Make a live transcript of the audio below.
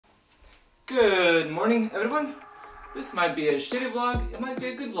Good morning, everyone. This might be a shitty vlog, it might be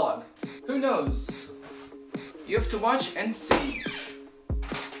a good vlog. Who knows? You have to watch and see.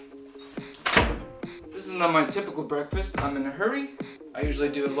 This is not my typical breakfast. I'm in a hurry. I usually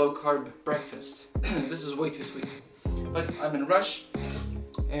do a low-carb breakfast. This is way too sweet. But I'm in a rush,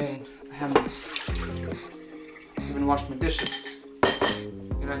 and I haven't even washed my dishes.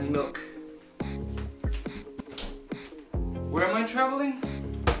 And I need milk. Where am I traveling?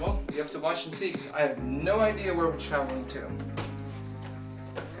 Well, you have to watch and see. I have no idea where we're traveling to.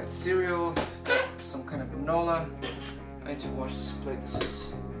 Got cereal, some kind of granola. I need to wash this plate. This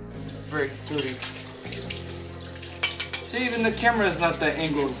is very dirty. See, even the camera is not that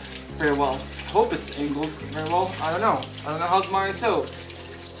angled very well. I hope it's angled very well. I don't know. I don't know how's my ISO.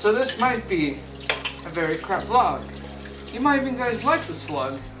 So this might be a very crap vlog. You might even guys like this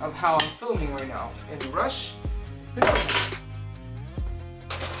vlog of how I'm filming right now. In a rush. Who knows?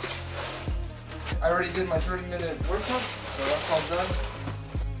 I already did my 30-minute workout, so that's all done.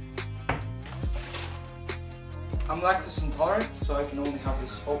 I'm lactose intolerant, so I can only have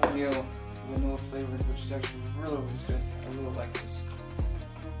this oatmeal vanilla flavored, which is actually really, really good. I really like this.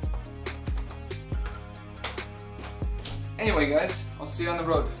 Anyway guys, I'll see you on the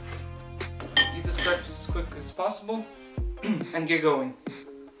road. Eat this breakfast as quick as possible and get going.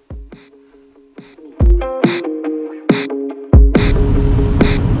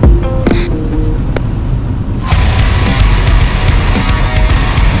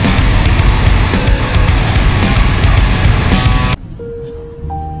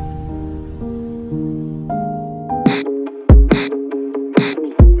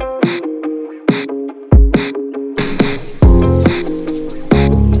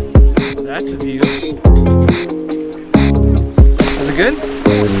 That's a view. Is it good?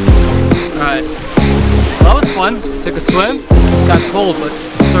 Alright. Well, that was fun. Took a swim. Got cold, but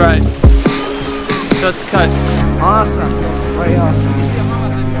it's alright. So let's cut. Awesome. Very awesome.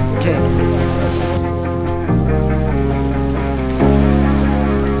 Okay.